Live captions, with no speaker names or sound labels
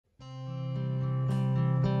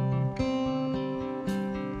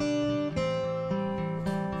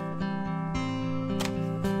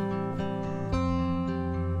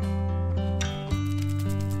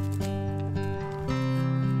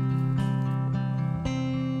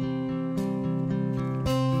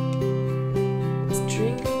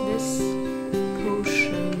drink this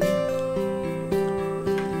potion.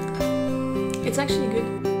 It's actually good.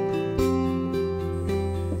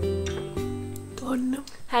 Done.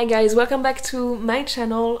 Hi guys, welcome back to my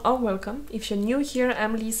channel, or welcome. If you're new here,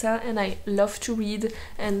 I'm Lisa and I love to read,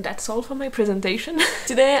 and that's all for my presentation.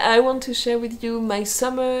 Today I want to share with you my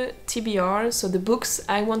summer TBR, so the books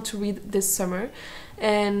I want to read this summer,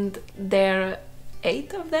 and there are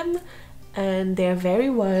 8 of them. And they're very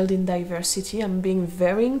wild in diversity. I'm being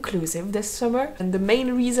very inclusive this summer. And the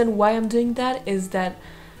main reason why I'm doing that is that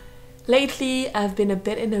lately I've been a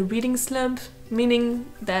bit in a reading slump, meaning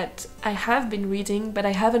that I have been reading, but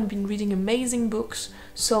I haven't been reading amazing books.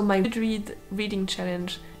 So my Goodreads reading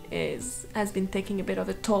challenge has been taking a bit of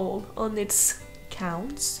a toll on its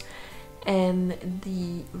counts. And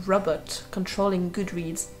the robot controlling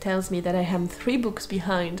Goodreads tells me that I am 3 books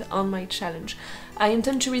behind on my challenge. I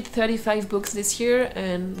intend to read 35 books this year,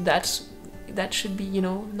 and that should be, you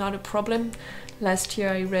know, not a problem. Last year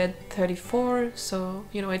I read 34, so,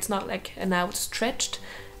 you know, it's not like an outstretched,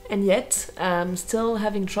 and yet I'm still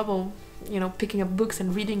having trouble, you know, picking up books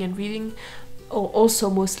and reading.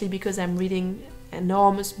 Also mostly because I'm reading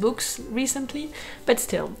enormous books recently, but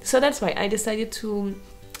still. So that's why I decided to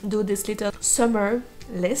do this little summer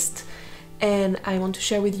list, and I want to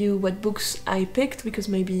share with you what books I picked, because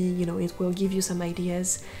maybe, you know, it will give you some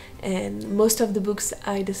ideas. And most of the books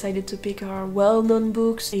I decided to pick are well-known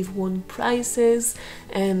books. They've won prizes,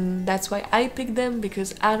 and that's why I picked them,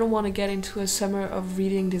 because I don't want to get into a summer of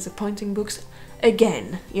reading disappointing books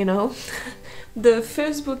again, you know. The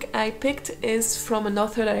first book I picked is from an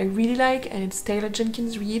author that I really like, and it's Taylor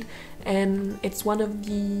Jenkins Reid, and it's one of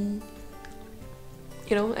the,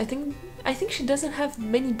 you know, I think she doesn't have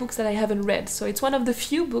many books that I haven't read, so it's one of the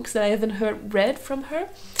few books that I haven't read from her,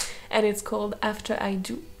 and it's called After I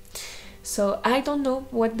Do. So I don't know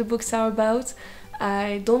what the books are about.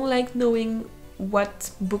 I don't like knowing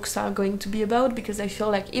what books are going to be about, because I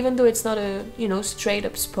feel like even though it's not a, you know, straight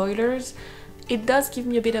up spoilers, it does give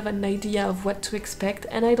me a bit of an idea of what to expect,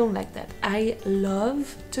 and I don't like that. I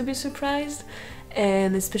love to be surprised.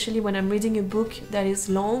 And especially when I'm reading a book that is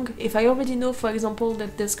long, if I already know, for example,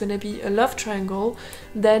 that there's gonna be a love triangle,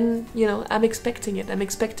 then, you know, I'm expecting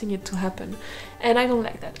it to happen. And I don't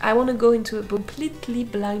like that. I want to go into a book completely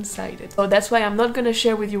blindsided. So that's why I'm not gonna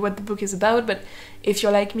share with you what the book is about, but if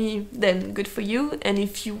you're like me, then good for you. And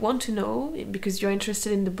if you want to know, because you're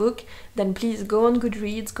interested in the book, then please go on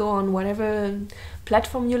Goodreads, go on whatever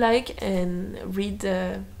platform you like, and read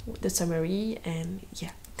the summary, and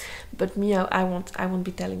yeah. But me, I won't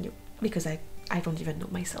be telling you, because I don't even know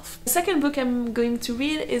myself. The second book I'm going to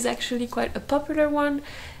read is actually quite a popular one.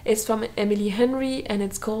 It's from Emily Henry, and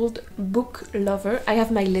it's called Book Lover. I have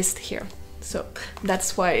my list here, so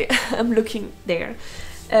that's why I'm looking there.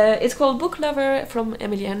 It's called Book Lover from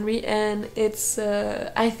Emily Henry, and it's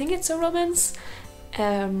I think it's a romance,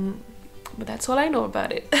 but that's all I know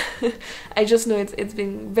about it. I just know it's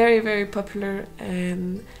been very, very popular,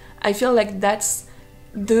 and I feel like that's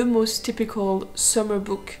the most typical summer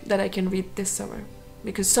book that I can read this summer,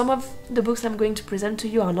 because some of the books I'm going to present to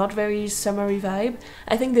you are not very summery vibe.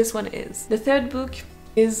 I think this one is. The third book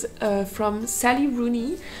is from Sally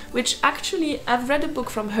Rooney, which actually I've read a book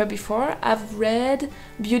from her before. I've read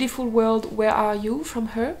Beautiful World, Where Are You from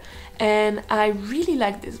her, and I really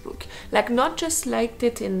liked this book. Like, not just liked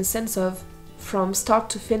it in the sense of from start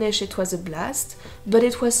to finish it was a blast, but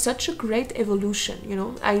it was such a great evolution, you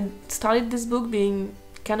know. I started this book being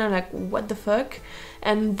kind of like, what the fuck,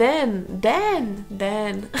 and then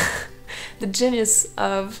the genius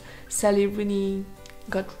of Sally Rooney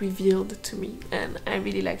got revealed to me, and I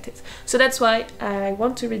really liked it. So that's why I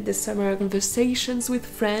want to read this summer Conversations with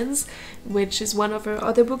Friends, which is one of her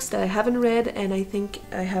other books that I haven't read, and I think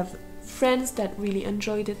I have friends that really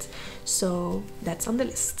enjoyed it, so that's on the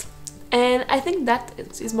list. And I think that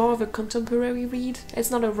is more of a contemporary read.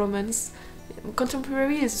 It's not a romance.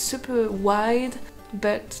 Contemporary is super wide,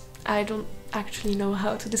 but I don't actually know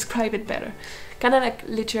how to describe it better. Kind of like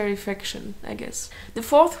literary fiction, I guess. The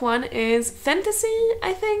fourth one is fantasy,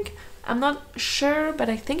 I think. I'm not sure, but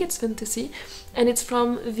I think it's fantasy. And it's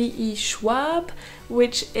from V.E. Schwab, who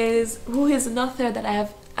is an author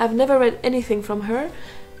that I've never read anything from her.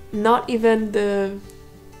 Not even the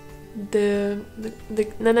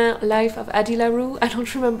Nana Life of Addie LaRue. I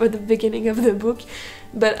don't remember the beginning of the book,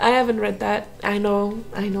 but I haven't read that. I know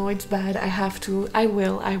it's bad. I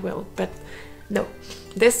will, but no.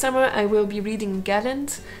 This summer I will be reading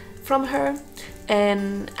Gallant from her,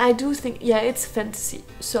 and I do think, yeah, it's fantasy,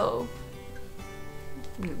 so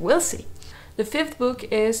we'll see. The fifth book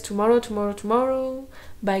is Tomorrow, Tomorrow, Tomorrow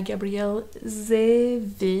by Gabrielle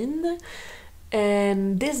Zevin.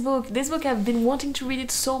 And this book I've been wanting to read it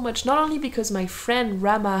so much, not only because my friend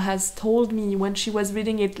Rama has told me when she was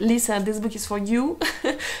reading it, Lisa, this book is for you,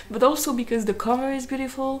 but also because the cover is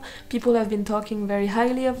beautiful. People have been talking very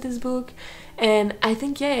highly of this book, and I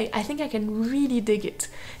think I can really dig it,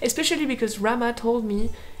 especially because Rama told me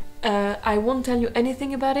I won't tell you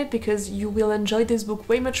anything about it because you will enjoy this book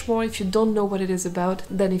way much more if you don't know what it is about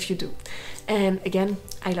than if you do. And again,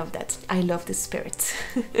 I love that. I love this spirit.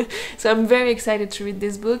 So I'm very excited to read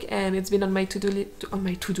this book, and it's been on my to-do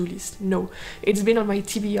list. No, it's been on my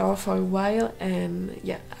TBR for a while, and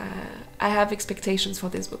yeah, I have expectations for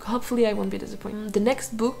this book. Hopefully I won't be disappointed. The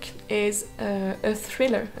next book is a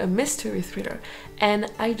thriller, a mystery thriller,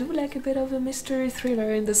 and I do like a bit of a mystery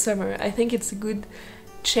thriller in the summer. I think it's a good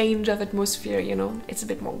change of atmosphere, you know, it's a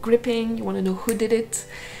bit more gripping, you want to know who did it.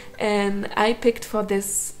 And I picked for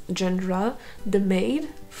this genre The Maid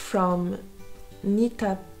from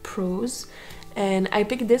Nita Prose, and I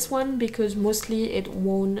picked this one because mostly it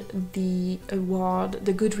won the award,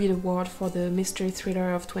 the Goodreads award for the mystery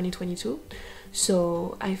thriller of 2022.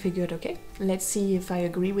 So I figured, okay, let's see if I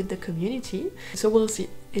agree with the community. So we'll see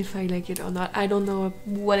if I like it or not. I don't know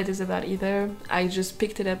what it is about either. I just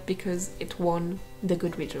picked it up because it won the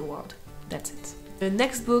Goodreads award. That's it. The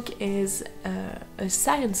next book is a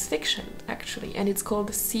science fiction, actually, and it's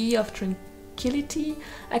called Sea of Tranquility.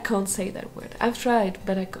 I can't say that word. I've tried,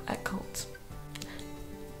 but I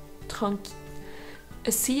can't.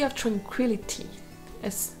 A Sea of Tranquility.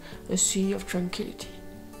 A Sea of Tranquility.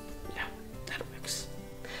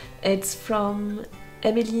 It's from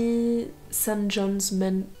Emily St. John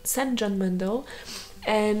Mandel,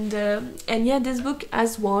 and yeah, this book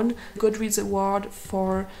has won Goodreads award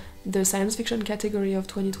for the science fiction category of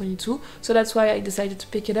 2022, so that's why I decided to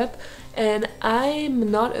pick it up. And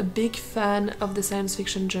I'm not a big fan of the science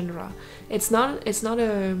fiction genre. It's not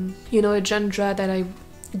a, you know, a genre that I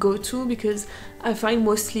go to, because I find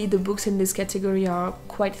mostly the books in this category are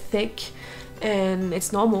quite thick, and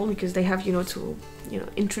it's normal because they have, you know, to, you know,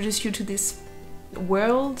 introduce you to this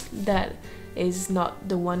world that is not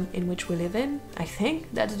the one in which we live in. I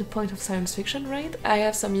think that's the point of science fiction, right? I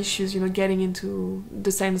have some issues, you know, getting into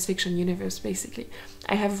the science fiction universe, basically.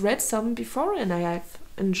 I have read some before and I have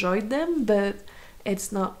enjoyed them, but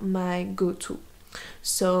it's not my go-to.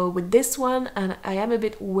 So with this one, and I am a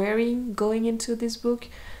bit wary going into this book,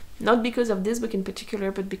 not because of this book in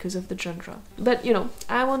particular, but because of the genre. But you know,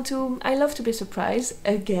 I love to be surprised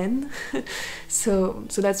again. so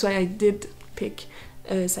that's why I did pick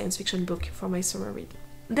a science fiction book for my summer read.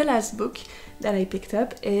 The last book that I picked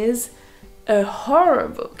up is a horror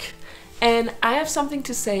book. And I have something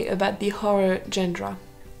to say about the horror genre.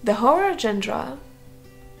 The horror genre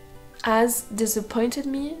has disappointed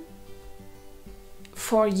me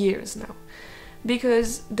for years now.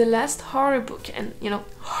 Because the last horror book, and you know,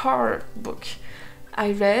 horror book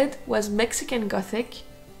I read was Mexican Gothic,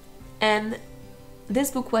 and this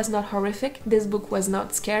book was not horrific, this book was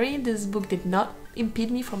not scary, this book did not impede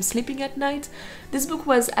me from sleeping at night. This book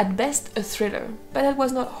was at best a thriller, but it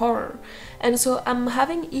was not horror. And so I'm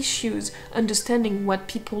having issues understanding what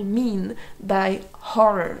people mean by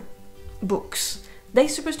horror books. They're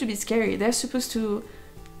supposed to be scary, they're supposed to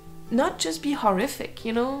not just be horrific,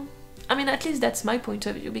 you know? I mean, at least that's my point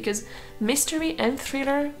of view, because mystery and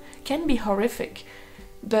thriller can be horrific,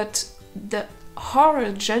 but the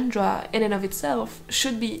horror genre in and of itself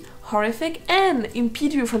should be horrific and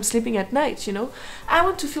impede you from sleeping at night, you know? I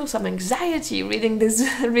want to feel some anxiety reading this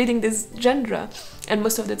genre, and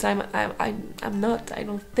most of the time I'm not. I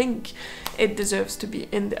don't think it deserves to be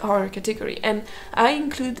in the horror category. And I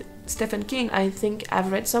include Stephen King. I think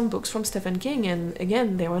I've read some books from Stephen King, and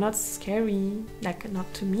again, they were not scary, like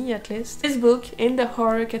not to me at least. This book in the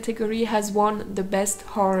horror category has won the best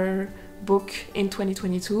horror book in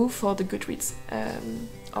 2022 for the Goodreads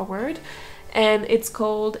award, and it's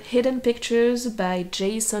called Hidden Pictures by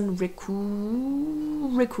Jason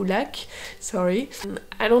Rekulak. Sorry,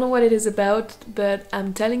 I don't know what it is about, but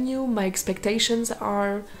I'm telling you, my expectations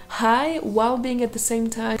are high while being at the same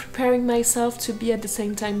time preparing myself to be at the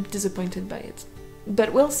same time disappointed by it.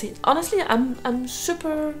 But we'll see. Honestly, I'm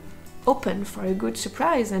super open for a good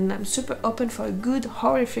surprise, and I'm super open for a good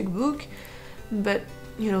horrific book, but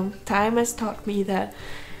you know, time has taught me that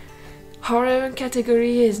horror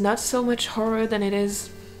category is not so much horror than it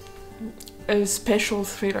is a special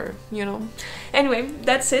thriller, you know. Anyway,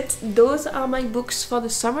 that's it. Those are my books for the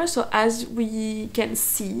summer. So as we can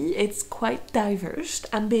see, it's quite diverse.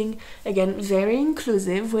 I'm being, again, very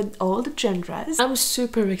inclusive with all the genres. I'm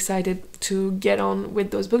super excited to get on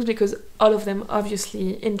with those books because all of them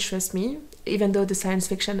obviously interest me. Even though the science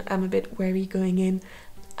fiction, I'm a bit wary going in.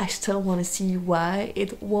 I still want to see why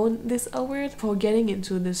it won this award. For getting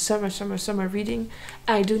into the summer reading,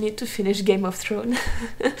 I do need to finish Game of Thrones.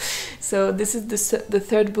 So this is the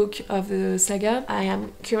third book of the saga. I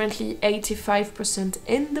am currently 85%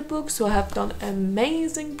 in the book, so I have done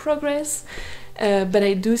amazing progress. But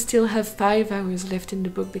I do still have 5 hours left in the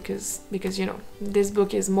book because you know, this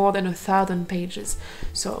book is more than 1,000 pages.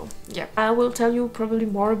 So yeah, I will tell you probably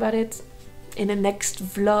more about it in a next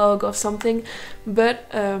vlog or something, but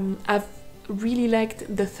I've really liked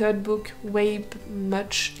the third book way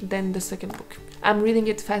much than the second book. I'm reading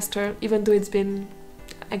it faster, even though it's been,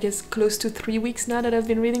 I guess, close to 3 weeks now that I've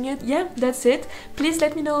been reading it. Yeah, that's it. Please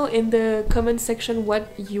let me know in the comment section what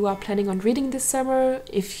you are planning on reading this summer,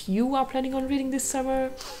 if you are planning on reading this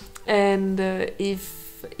summer, and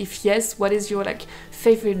if yes, what is your like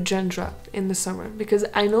favorite genre in the summer? Because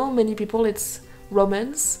I know many people it's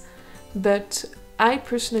romance, but I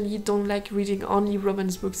personally don't like reading only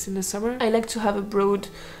romance books in the summer. I like to have a broad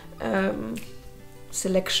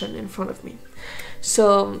selection in front of me.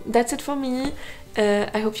 So that's it for me.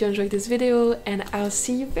 I hope you enjoyed this video, and I'll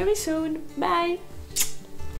see you very soon. Bye!